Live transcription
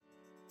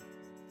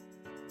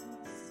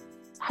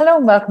Hello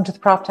and welcome to the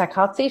PropTech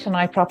Hot Seat on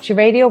iProperty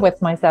Radio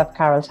with myself,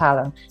 Carol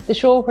Talon, the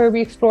show where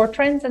we explore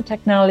trends and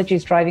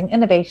technologies driving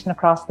innovation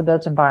across the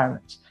built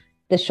environment.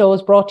 This show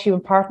is brought to you in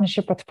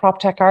partnership with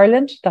PropTech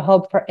Ireland, the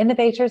hub for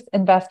innovators,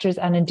 investors,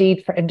 and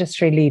indeed for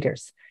industry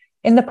leaders.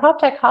 In the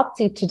PropTech Hot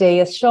Seat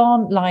today is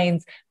Sean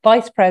Lyons,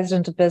 Vice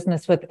President of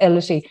Business with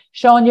Ility.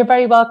 Sean, you're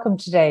very welcome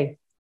today.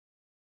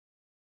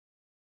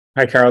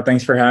 Hi, Carol.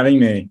 Thanks for having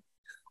me.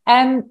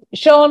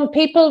 Sean,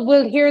 people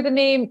will hear the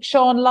name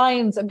Sean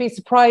Lyons and be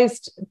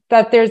surprised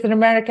that there's an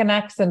American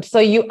accent. So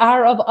you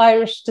are of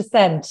Irish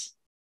descent.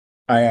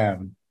 I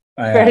am.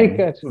 Very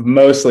good.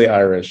 Mostly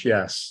Irish,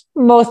 yes.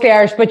 Mostly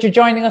Irish, but you're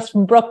joining us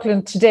from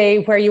Brooklyn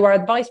today, where you are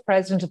the Vice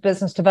President of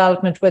Business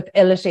Development with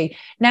Ility.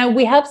 Now,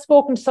 we have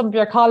spoken to some of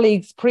your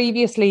colleagues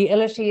previously.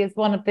 Ility is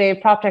one of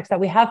the PropTechs that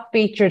we have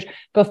featured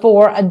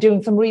before and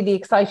doing some really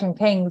exciting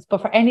things.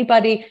 But for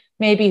anybody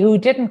maybe who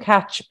didn't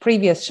catch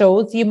previous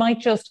shows, you might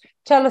just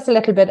tell us a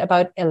little bit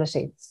about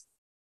Ility.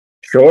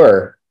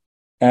 Sure.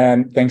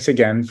 And thanks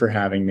again for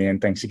having me.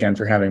 And thanks again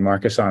for having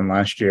Marcus on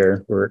last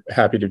year. We're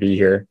happy to be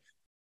here.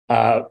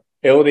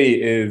 Ility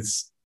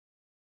is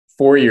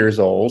 4 years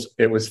old.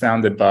 It was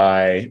founded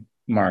by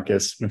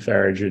Marcus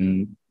Mafarage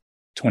in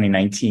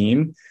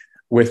 2019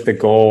 with the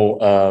goal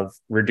of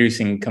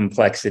reducing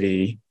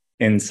complexity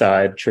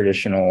inside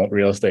traditional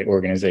real estate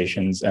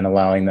organizations and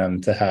allowing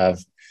them to have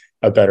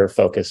a better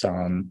focus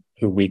on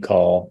who we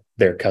call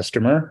their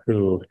customer,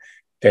 who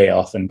they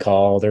often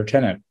call their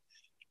tenant.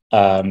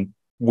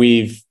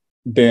 We've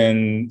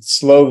been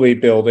slowly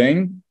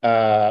building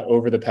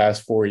over the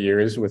past 4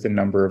 years with a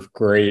number of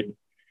great,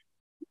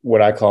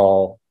 what I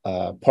call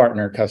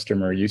partner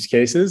customer use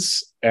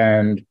cases.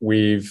 And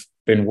we've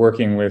been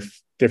working with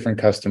different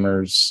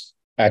customers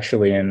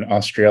actually in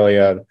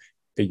Australia,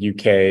 the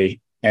UK,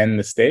 and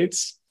the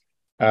States.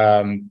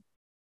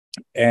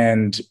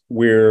 And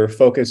we're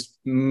focused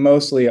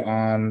mostly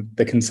on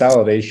the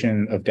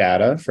consolidation of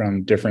data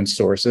from different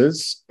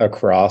sources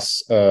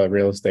across a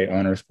real estate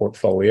owner's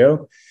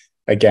portfolio,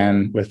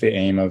 again, with the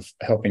aim of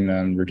helping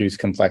them reduce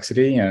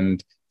complexity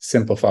and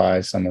simplify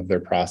some of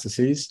their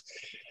processes,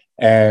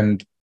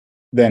 and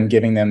then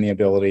giving them the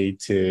ability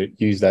to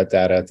use that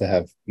data to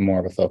have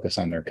more of a focus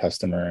on their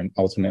customer and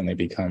ultimately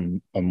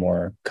become a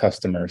more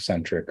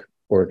customer-centric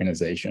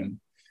organization.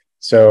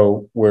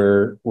 So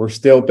we're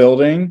still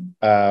building,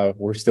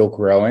 we're still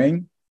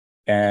growing,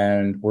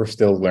 and we're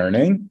still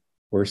learning,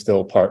 we're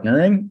still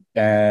partnering.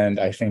 And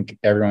I think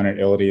everyone at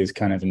Ility is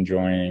kind of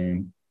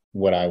enjoying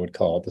what I would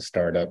call the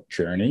startup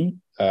journey.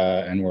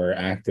 And we're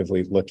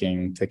actively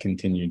looking to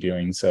continue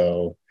doing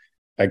so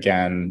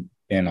again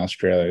in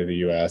Australia,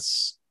 the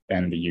US,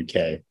 and the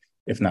UK,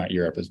 if not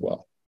Europe as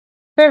well.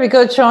 Very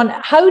good, Sean.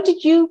 How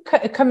did you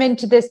come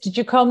into this? Did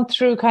you come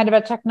through kind of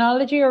a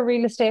technology or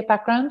real estate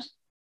background?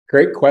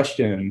 Great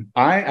question.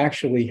 I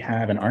actually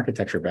have an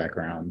architecture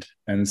background.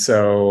 And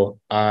so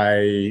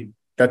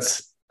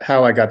that's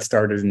how I got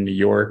started in New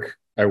York.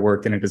 I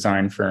worked in a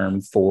design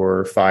firm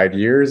for 5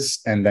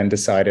 years and then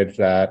decided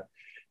that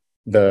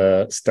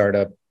the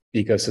startup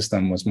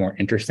ecosystem was more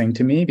interesting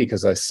to me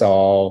because I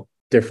saw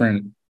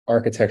different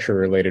architecture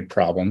related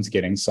problems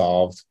getting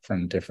solved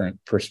from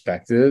different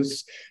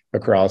perspectives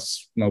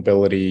across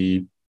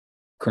mobility,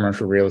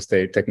 commercial real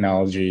estate,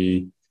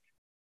 technology,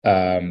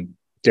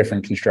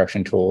 different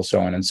construction tools, so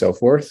on and so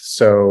forth.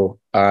 So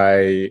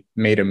I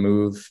made a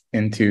move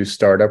into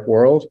startup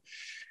world.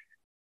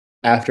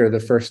 After the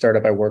first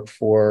startup I worked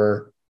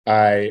for,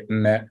 I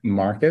met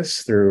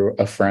Marcus through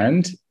a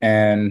friend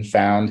and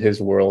found his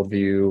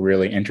worldview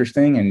really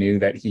interesting and knew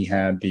that he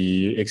had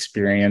the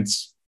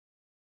experience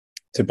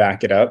to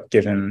back it up,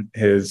 given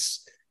his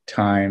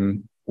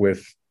time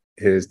with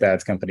his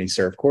dad's company,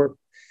 ServCorp,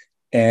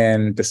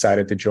 and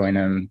decided to join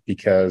him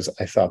because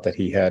I thought that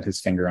he had his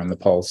finger on the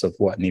pulse of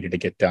what needed to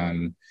get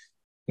done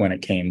when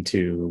it came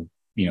to,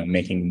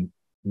 making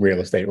real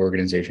estate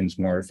organizations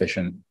more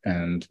efficient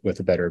and with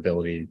a better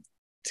ability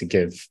to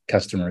give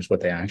customers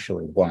what they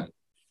actually want.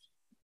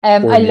 I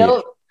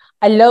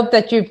love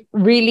that you've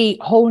really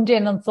honed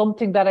in on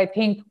something that I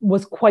think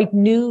was quite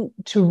new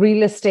to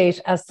real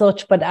estate as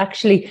such, but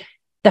actually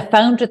the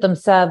founder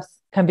themselves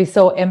can be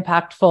so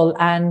impactful.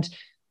 And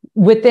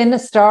within a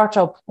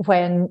startup,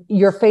 when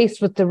you're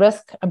faced with the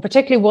risk, and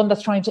particularly one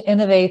that's trying to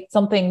innovate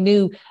something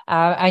new,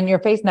 and you're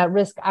facing that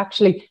risk,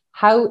 actually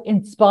how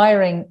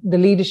inspiring the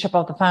leadership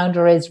of the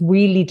founder is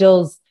really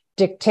does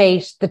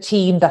dictate the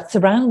team that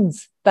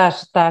surrounds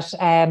that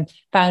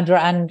founder.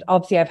 And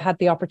obviously I've had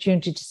the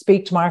opportunity to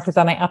speak to Marcus,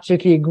 and I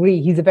absolutely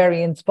agree. He's a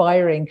very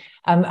inspiring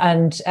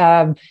and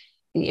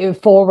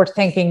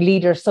forward-thinking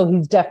leader. So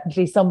he's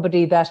definitely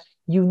somebody that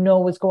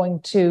is going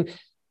to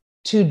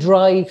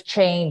drive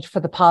change for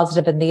the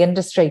positive in the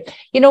industry.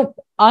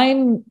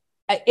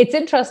 It's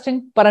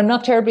interesting, but I'm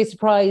not terribly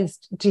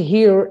surprised to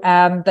hear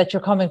that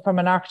you're coming from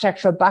an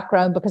architectural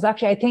background, because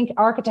actually I think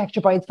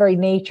architecture by its very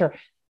nature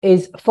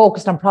is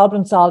focused on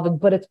problem solving,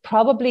 but it's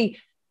probably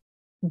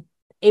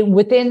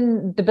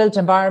within the built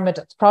environment,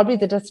 it's probably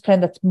the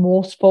discipline that's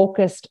most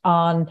focused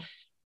on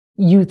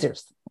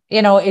users.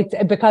 it's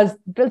because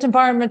built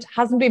environment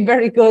hasn't been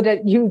very good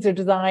at user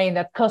design,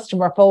 at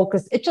customer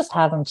focus. It just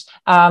hasn't.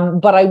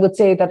 But I would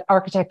say that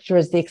architecture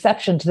is the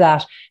exception to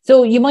that.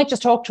 So you might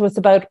just talk to us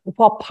about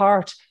what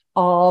part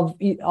of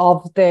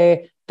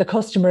the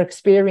customer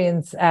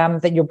experience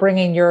that you're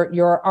bringing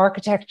your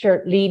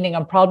architecture leaning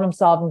and problem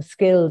solving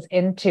skills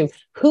into.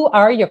 Who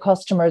are your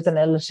customers in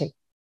Ility?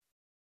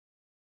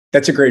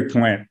 That's a great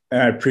point.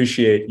 And I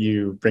appreciate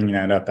you bringing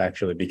that up,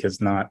 actually,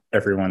 because not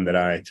everyone that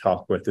I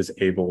talk with is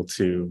able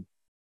to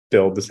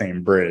build the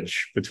same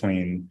bridge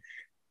between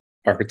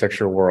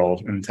architecture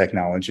world and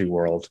technology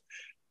world.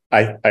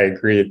 I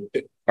agree.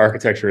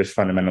 Architecture is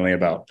fundamentally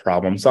about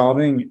problem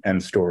solving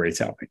and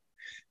storytelling.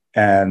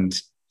 And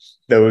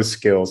those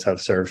skills have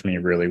served me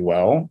really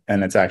well.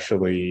 And it's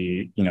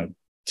actually,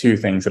 two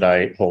things that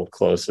I hold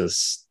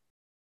closest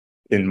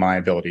in my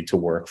ability to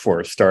work for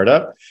a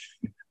startup.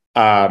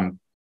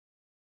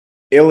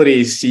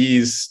 Ility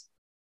sees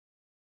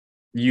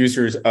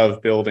users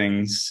of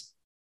buildings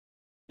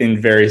in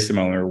very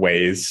similar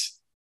ways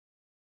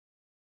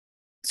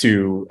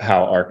to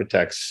how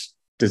architects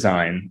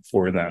design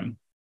for them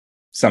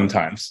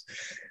sometimes.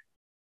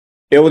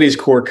 Ility's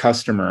core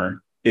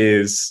customer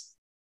is,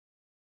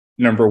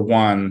 number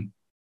one,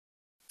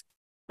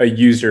 a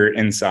user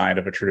inside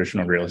of a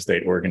traditional real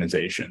estate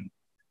organization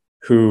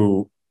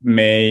who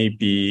may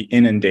be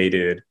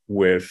inundated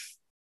with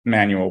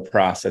manual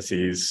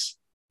processes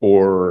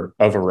or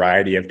a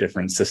variety of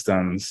different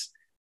systems,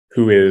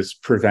 who is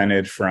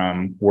prevented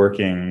from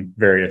working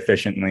very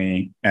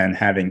efficiently and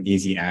having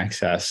easy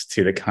access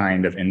to the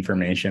kind of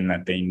information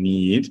that they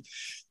need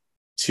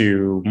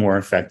to more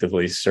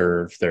effectively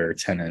serve their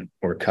tenant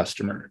or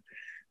customer.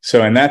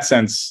 So in that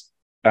sense,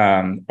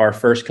 our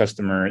first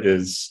customer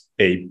is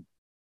a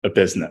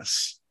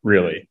business,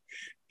 really.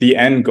 The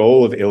end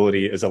goal of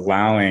Ility is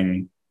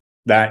allowing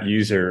that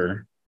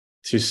user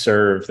to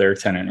serve their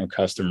tenant or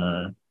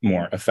customer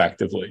more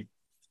effectively.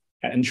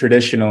 And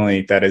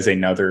traditionally, that is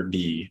another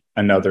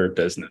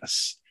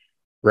business,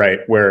 right?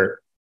 Where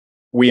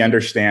we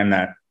understand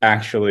that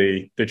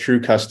actually the true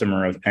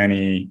customer of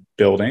any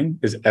building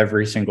is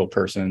every single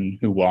person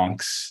who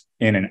walks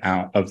in and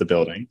out of the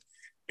building.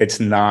 It's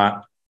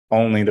not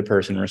only the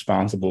person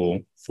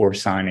responsible for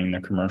signing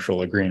the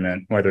commercial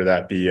agreement, whether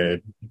that be a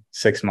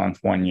 6-month,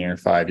 1 year,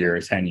 5 year,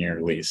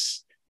 10-year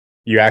lease.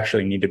 You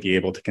actually need to be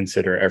able to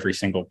consider every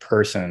single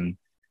person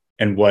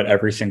and what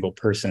every single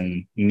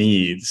person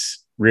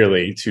needs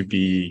really to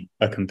be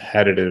a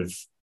competitive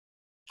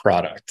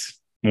product,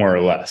 more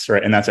or less,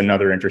 right? And that's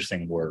another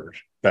interesting word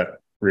that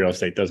real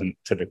estate doesn't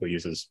typically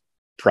use as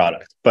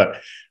product.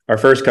 But our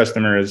first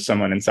customer is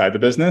someone inside the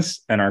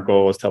business, and our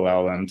goal is to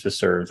allow them to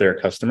serve their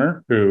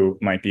customer, who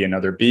might be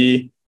another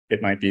B.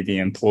 It might be the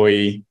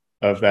employee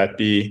of that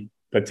B,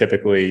 but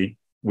typically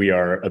we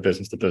are a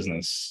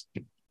business-to-business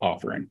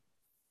offering.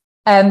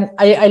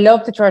 I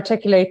love that you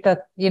articulate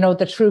that,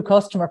 the true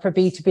customer for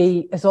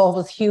B2B is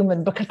always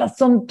human, because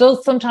that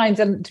does sometimes,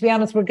 and to be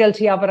honest, we're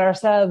guilty of it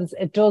ourselves.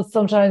 It does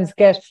sometimes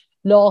get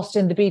lost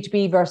in the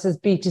B2B versus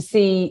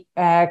B2C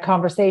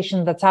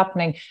conversation that's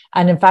happening.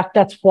 And in fact,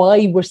 that's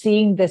why we're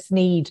seeing this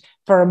need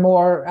for a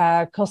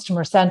more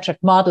customer-centric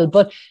model.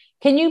 But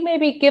can you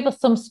maybe give us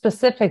some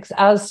specifics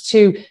as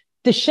to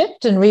the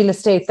shift in real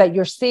estate that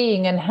you're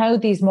seeing and how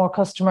these more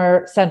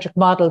customer-centric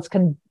models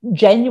can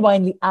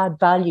genuinely add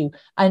value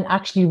and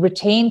actually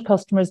retain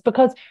customers?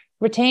 Because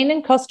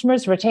retaining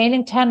customers,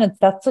 retaining tenants,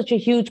 that's such a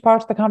huge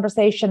part of the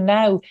conversation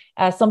now.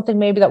 Something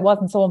maybe that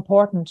wasn't so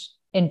important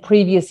in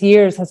previous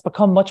years has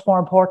become much more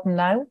important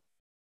now.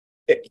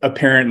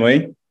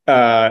 Apparently.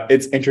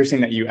 It's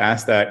interesting that you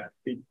asked that.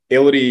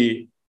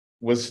 Ility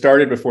was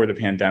started before the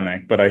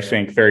pandemic, but I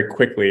think very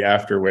quickly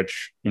after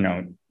which,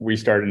 we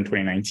started in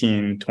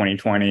 2019,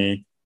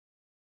 2020,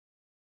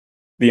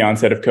 the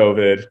onset of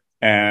COVID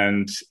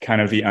and kind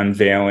of the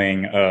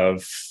unveiling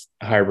of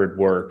hybrid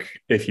work,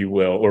 if you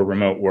will, or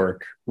remote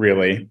work,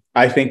 really.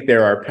 I think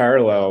there are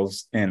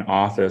parallels in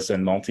office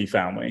and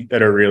multifamily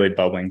that are really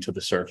bubbling to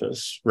the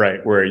surface,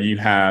 right? Where you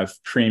have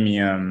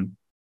premium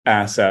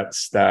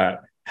assets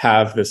that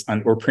have this,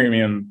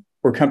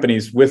 or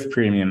companies with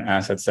premium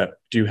assets that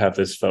do have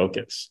this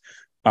focus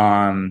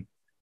on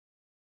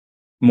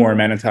more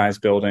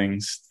amenitized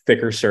buildings,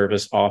 thicker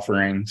service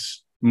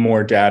offerings,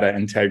 more data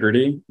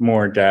integrity,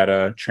 more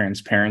data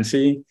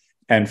transparency,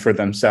 and for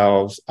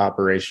themselves,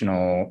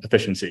 operational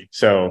efficiency.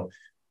 So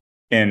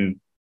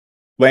in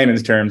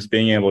layman's terms,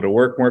 being able to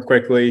work more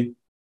quickly,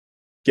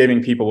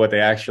 giving people what they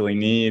actually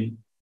need,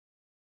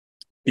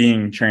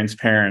 being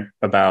transparent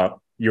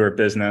about your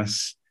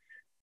business,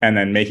 and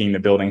then making the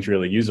buildings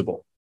really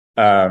usable.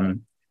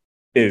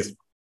 Is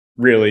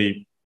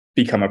really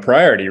become a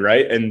priority,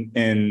 right?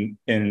 In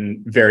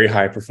very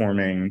high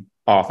performing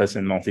office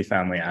and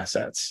multifamily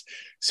assets.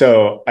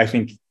 So I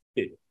think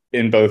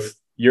in both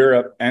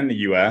Europe and the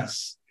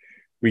US,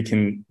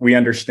 we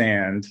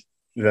understand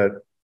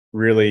that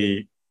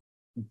really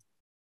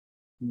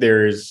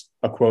there's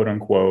a quote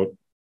unquote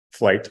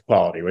flight to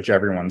quality, which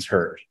everyone's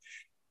heard.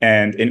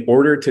 And in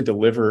order to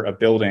deliver a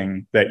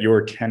building that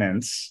your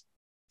tenants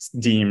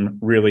deem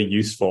really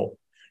useful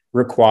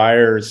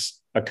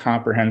requires a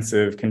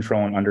comprehensive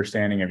control and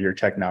understanding of your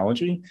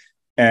technology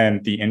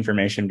and the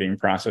information being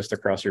processed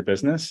across your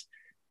business,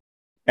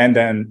 and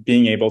then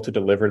being able to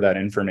deliver that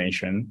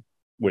information,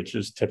 which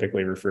is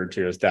typically referred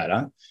to as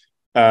data,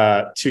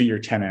 to your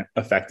tenant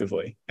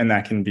effectively. And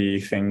that can be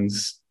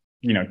things,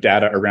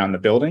 data around the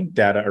building,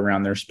 data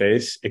around their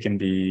space. It can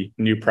be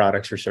new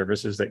products or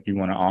services that you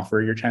want to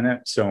offer your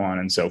tenant, so on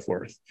and so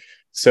forth.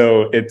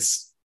 So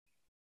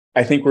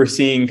I think we're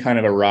seeing kind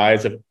of a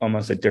rise of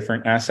almost a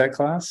different asset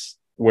class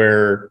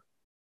where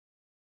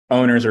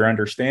owners are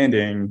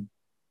understanding,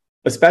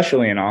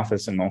 especially in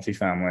office and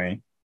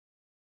multifamily,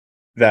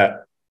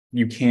 that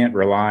you can't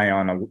rely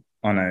on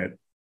a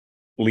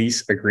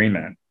lease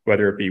agreement,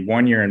 whether it be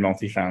 1 year in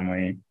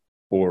multifamily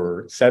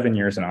or 7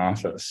 years in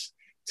office,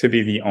 to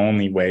be the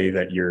only way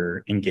that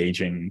you're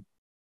engaging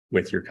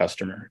with your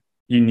customer.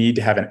 You need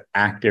to have an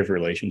active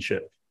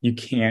relationship. You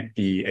can't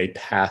be a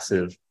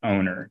passive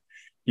owner.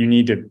 You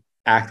need to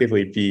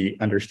actively be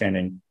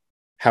understanding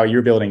how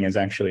your building is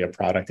actually a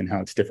product and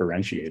how it's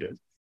differentiated.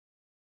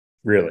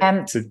 Really.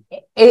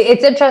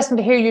 It's interesting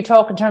to hear you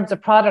talk in terms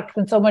of product,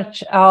 when so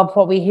much of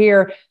what we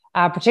hear,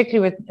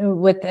 particularly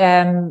with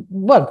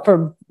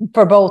for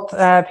both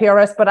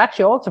PRS, but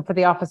actually also for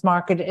the office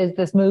market, is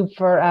this move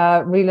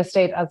for real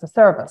estate as a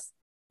service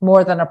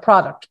more than a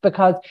product,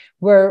 because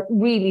we're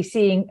really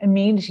seeing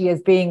amenity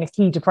as being a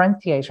key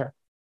differentiator.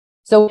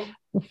 So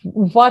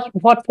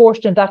what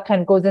portion of that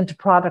kind of goes into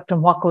product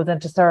and what goes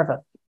into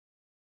service?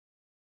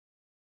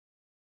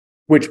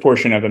 Which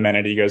portion of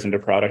amenity goes into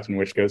product and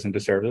which goes into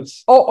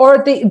service?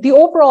 Or the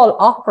overall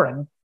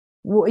offering?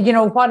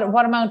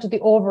 What amount of the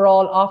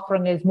overall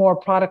offering is more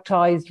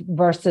productized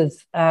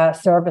versus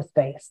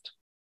service-based?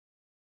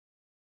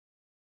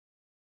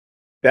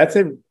 That's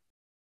an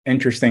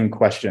interesting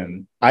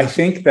question. I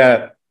think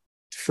that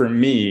for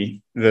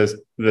me,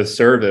 the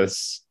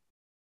service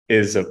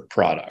is a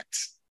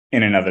product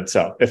in and of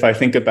itself. If I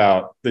think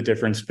about the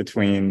difference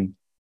between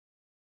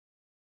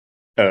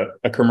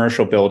a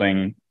commercial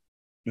building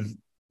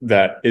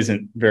that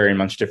isn't very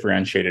much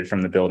differentiated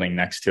from the building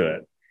next to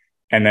it,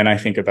 and then I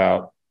think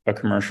about a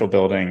commercial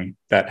building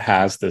that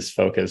has this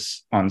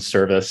focus on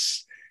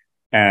service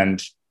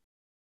and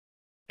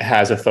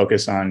has a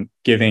focus on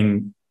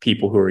giving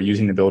people who are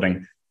using the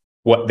building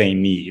what they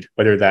need,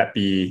 whether that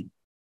be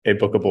a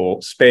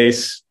bookable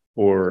space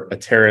or a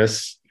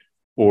terrace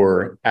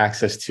or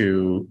access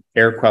to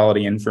air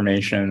quality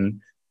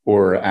information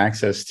or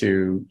access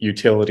to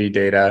utility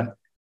data.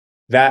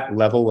 That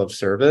level of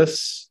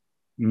service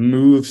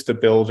moves the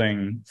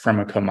building from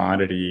a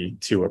commodity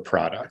to a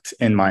product,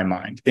 in my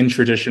mind, in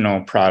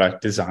traditional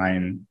product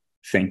design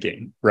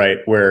thinking, right?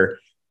 Where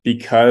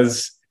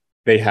because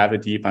they have a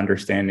deep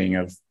understanding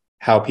of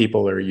how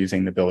people are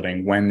using the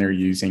building, when they're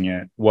using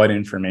it, what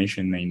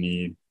information they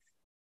need,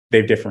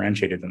 they've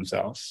differentiated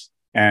themselves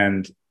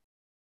and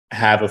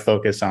have a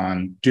focus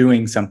on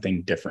doing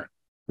something different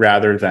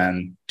rather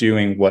than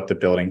doing what the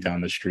building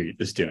down the street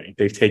is doing.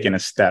 They've taken a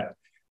step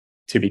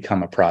to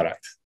become a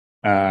product.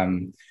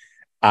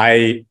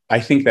 I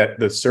think that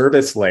the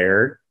service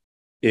layer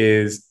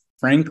is,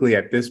 frankly,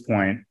 at this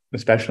point,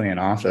 especially in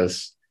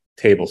office,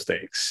 table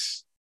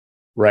stakes,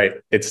 right?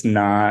 It's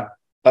not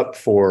up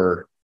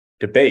for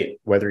debate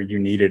whether you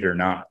need it or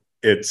not.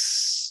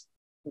 It's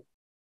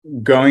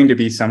going to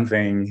be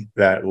something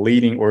that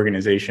leading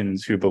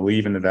organizations who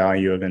believe in the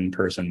value of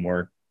in-person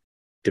work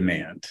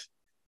demand.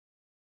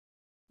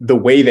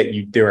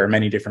 There are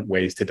many different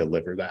ways to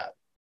deliver that.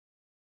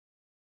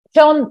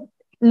 John,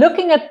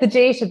 looking at the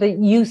data that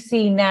you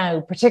see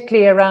now,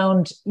 particularly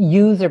around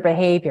user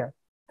behavior,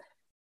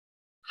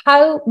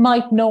 how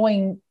might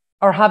knowing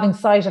or having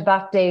sight of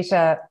that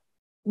data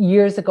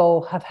years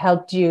ago have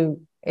helped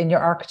you in your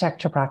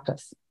architecture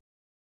practice?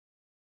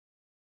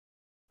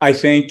 I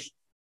think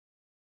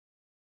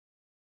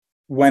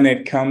when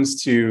it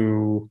comes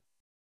to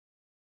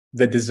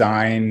the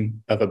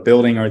design of a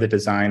building or the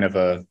design of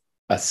a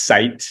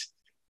site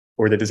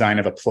or the design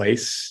of a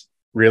place,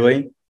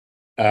 really,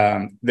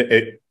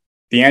 the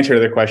answer to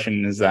the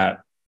question is that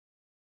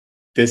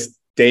this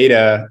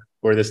data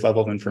or this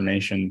level of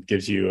information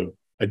gives you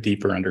a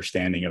deeper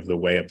understanding of the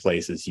way a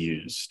place is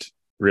used,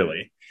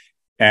 really.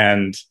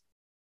 And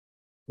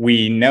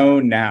we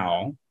know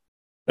now,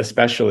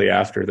 especially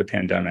after the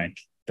pandemic,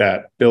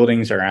 that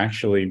buildings are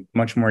actually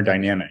much more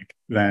dynamic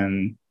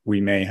than we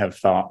may have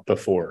thought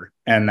before,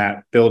 and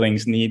that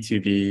buildings need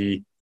to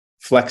be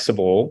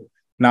flexible,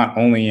 not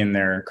only in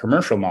their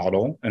commercial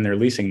model and their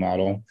leasing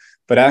model,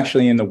 but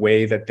actually in the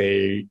way that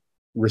they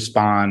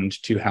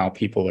respond to how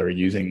people are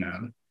using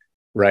them,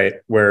 right?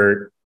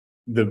 Where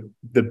the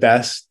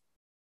best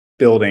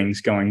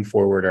buildings going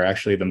forward are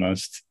actually the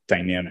most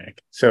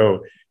dynamic.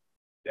 So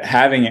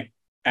having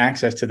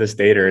access to this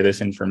data or this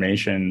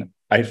information,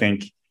 I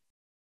think,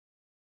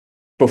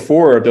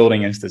 before a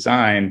building is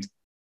designed,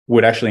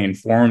 would actually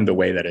inform the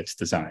way that it's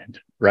designed,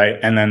 right?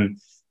 And then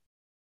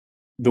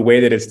the way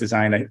that it's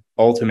designed,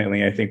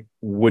 ultimately, I think,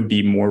 would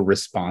be more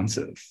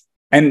responsive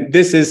And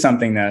this is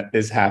something that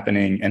is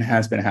happening and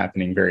has been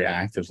happening very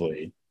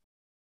actively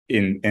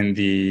in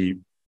the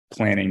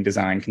planning,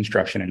 design,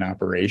 construction, and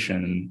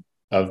operation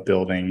of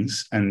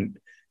buildings. And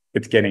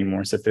it's getting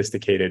more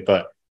sophisticated,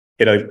 but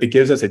it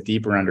gives us a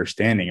deeper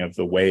understanding of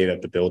the way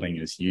that the building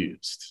is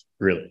used,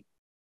 really.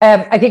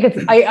 I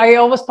think I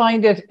always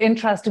find it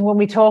interesting when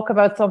we talk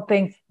about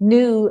something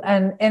new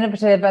and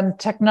innovative and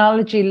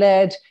technology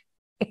led,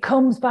 it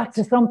comes back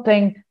to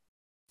something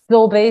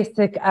so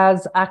basic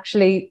as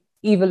actually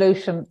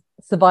evolution,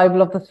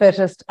 survival of the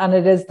fittest, and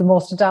it is the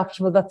most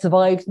adaptable that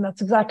survives. And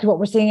that's exactly what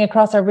we're seeing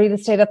across our real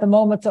estate at the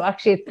moment. So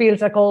actually it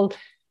feels like all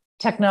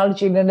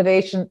technology and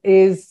innovation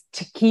is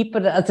to keep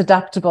it as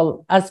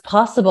adaptable as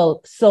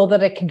possible so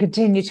that it can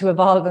continue to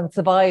evolve and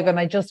survive. And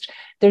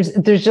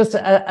there's just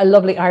a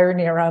lovely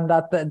irony around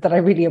that I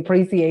really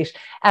appreciate.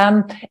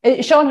 Sean,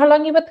 how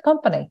long are you with the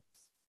company?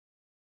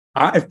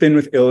 I've been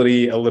with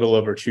Ility a little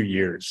over 2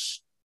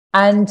 years.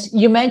 And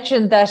you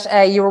mentioned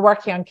that you were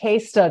working on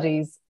case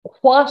studies.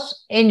 What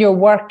in your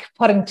work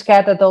putting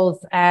together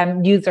those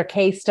user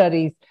case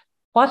studies,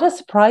 what has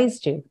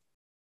surprised you?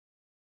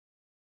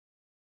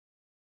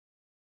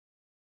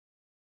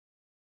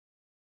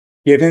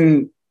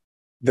 Given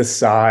the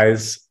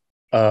size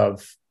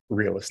of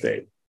real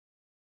estate,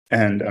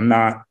 and I'm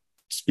not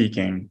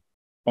speaking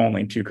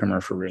only to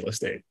commercial real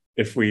estate.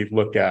 If we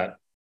look at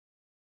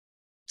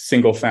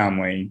single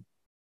family,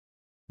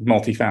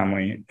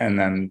 multifamily, and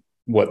then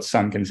what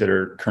some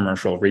consider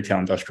commercial, retail,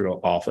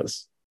 industrial,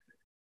 office,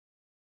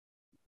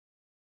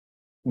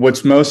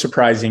 what's most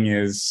surprising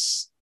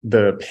is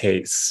the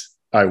pace,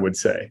 I would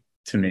say,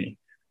 to me,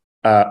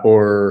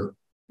 or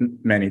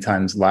many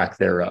times lack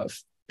thereof,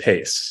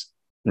 pace,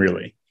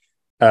 really.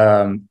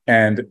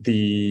 And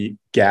the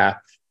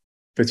gap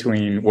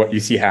between what you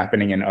see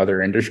happening in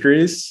other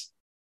industries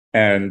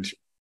and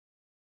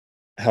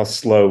how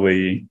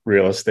slowly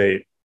real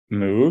estate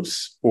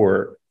moves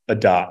or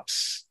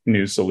adopts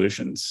new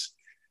solutions.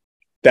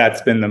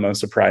 That's been the most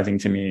surprising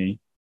to me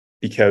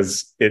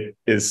because it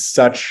is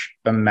such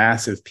a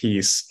massive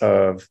piece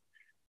of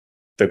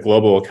the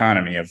global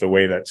economy, of the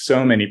way that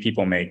so many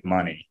people make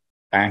money,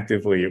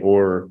 actively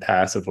or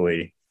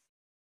passively,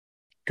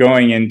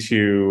 going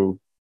into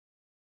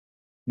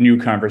new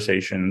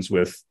conversations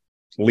with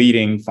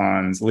leading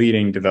funds,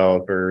 leading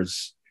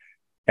developers,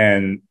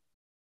 and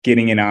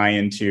getting an eye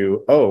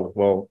into, oh,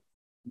 well,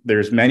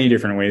 there's many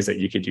different ways that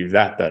you could do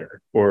that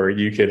better, or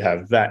you could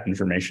have that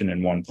information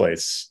in one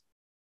place,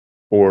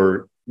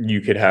 or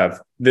you could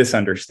have this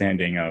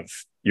understanding of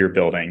your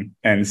building,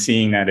 and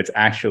seeing that it's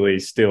actually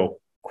still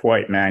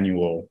quite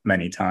manual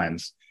many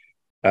times.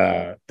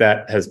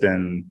 That has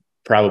been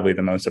probably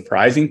the most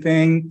surprising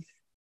thing.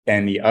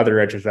 And the other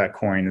edge of that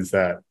coin is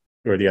that,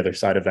 or the other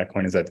side of that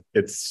coin is that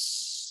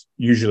it's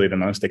usually the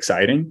most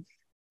exciting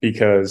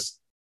because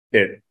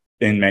it,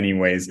 in many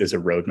ways, is a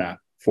roadmap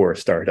for a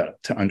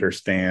startup to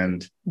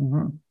understand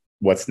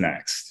what's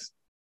next.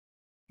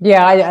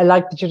 Yeah, I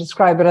like that you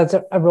describe it as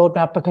a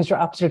roadmap because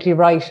you're absolutely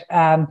right.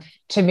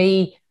 To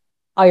me,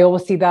 I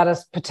always see that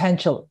as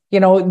potential. You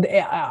know,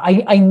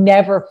 I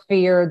never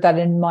fear that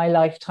in my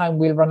lifetime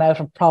we'll run out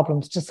of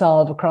problems to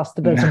solve across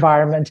the built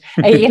environment.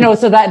 You know,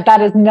 so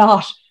that is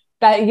not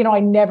that, you know, I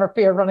never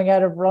fear running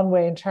out of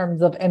runway in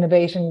terms of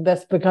innovating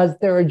this because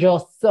there are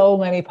just so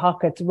many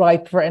pockets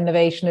ripe for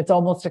innovation. It's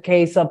almost a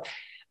case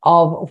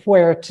of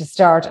where to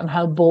start and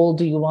how bold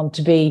do you want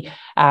to be.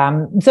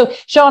 So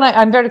Sean,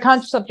 I'm very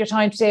conscious of your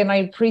time today and I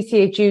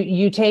appreciate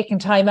you taking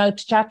time out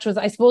to chat to us.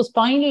 I suppose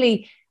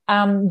finally,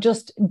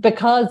 just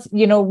because,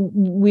 you know,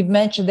 we've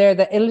mentioned there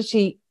that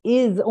Ility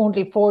is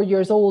only 4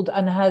 years old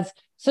and has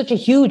such a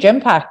huge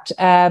impact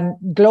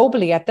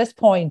globally at this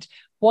point.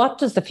 What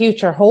does the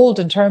future hold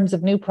in terms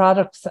of new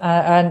products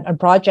and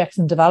projects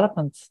and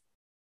developments?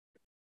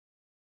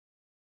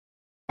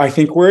 I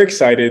think we're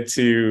excited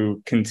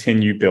to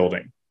continue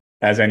building,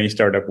 as any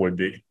startup would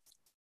be.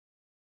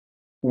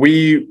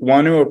 We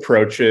want to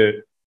approach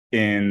it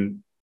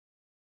in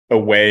a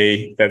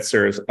way that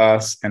serves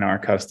us and our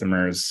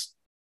customers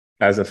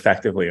as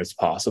effectively as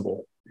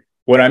possible.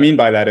 What I mean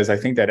by that is I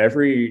think that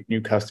every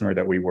new customer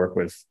that we work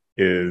with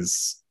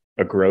is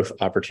a growth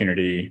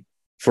opportunity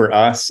for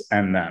us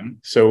and them.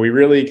 So we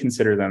really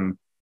consider them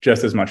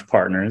just as much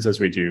partners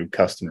as we do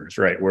customers,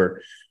 right?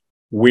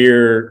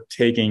 We're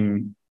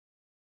taking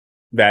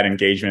that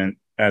engagement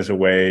as a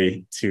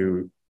way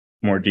to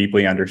more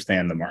deeply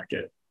understand the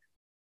market.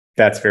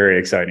 That's very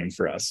exciting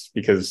for us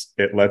because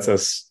it lets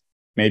us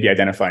maybe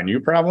identify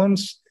new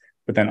problems,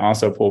 but then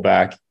also pull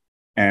back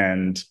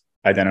and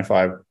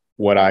identify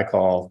what I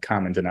call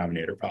common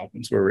denominator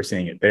problems, where we're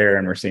seeing it there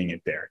and we're seeing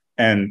it there.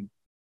 And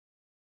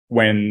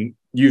when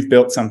you've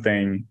built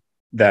something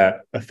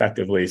that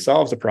effectively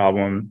solves a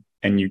problem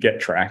and you get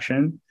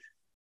traction,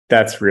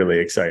 that's really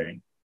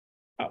exciting.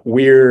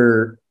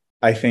 We're,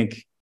 I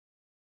think,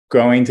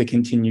 going to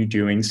continue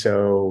doing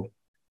so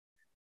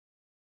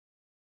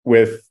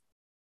we're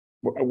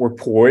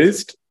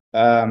poised,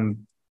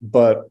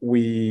 but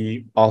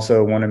we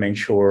also want to make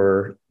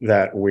sure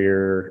that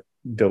we're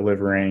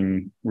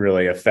delivering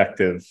really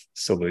effective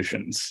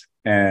solutions.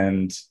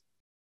 And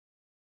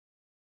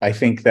I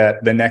think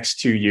that the next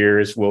 2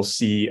 years will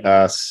see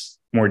us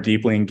more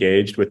deeply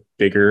engaged with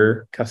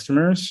bigger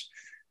customers,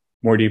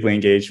 more deeply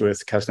engaged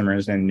with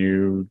customers in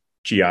new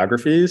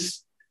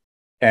geographies,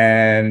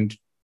 and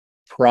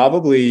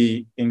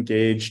probably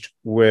engaged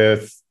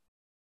with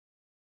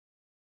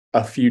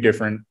a few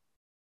different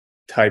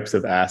types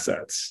of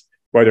assets,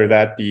 whether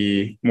that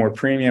be more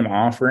premium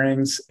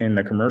offerings in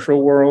the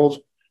commercial world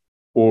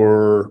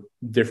or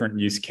different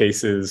use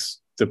cases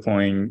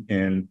deploying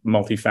in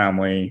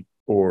multifamily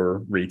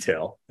or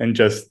retail, and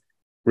just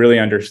really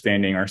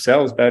understanding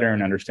ourselves better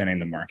and understanding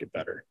the market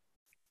better.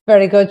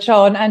 Very good,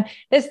 Sean. And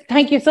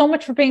thank you so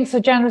much for being so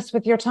generous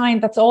with your time.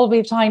 That's all we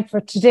have time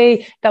for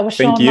today. That was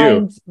Sean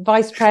Lyons,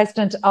 Vice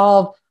President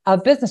of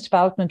Business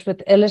Development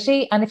with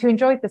Ility. And if you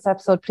enjoyed this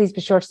episode, please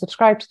be sure to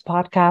subscribe to the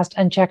podcast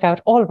and check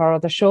out all of our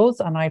other shows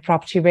on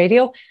iProperty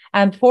Radio.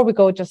 And before we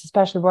go, just a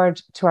special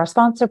word to our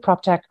sponsor,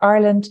 PropTech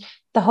Ireland,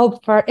 the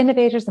hub for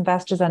innovators,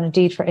 investors, and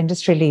indeed for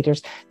industry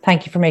leaders.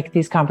 Thank you for making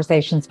these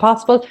conversations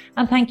possible.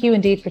 And thank you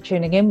indeed for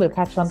tuning in. We'll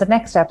catch you on the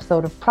next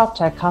episode of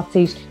PropTech Hot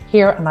Seat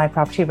here on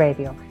iProperty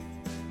Radio.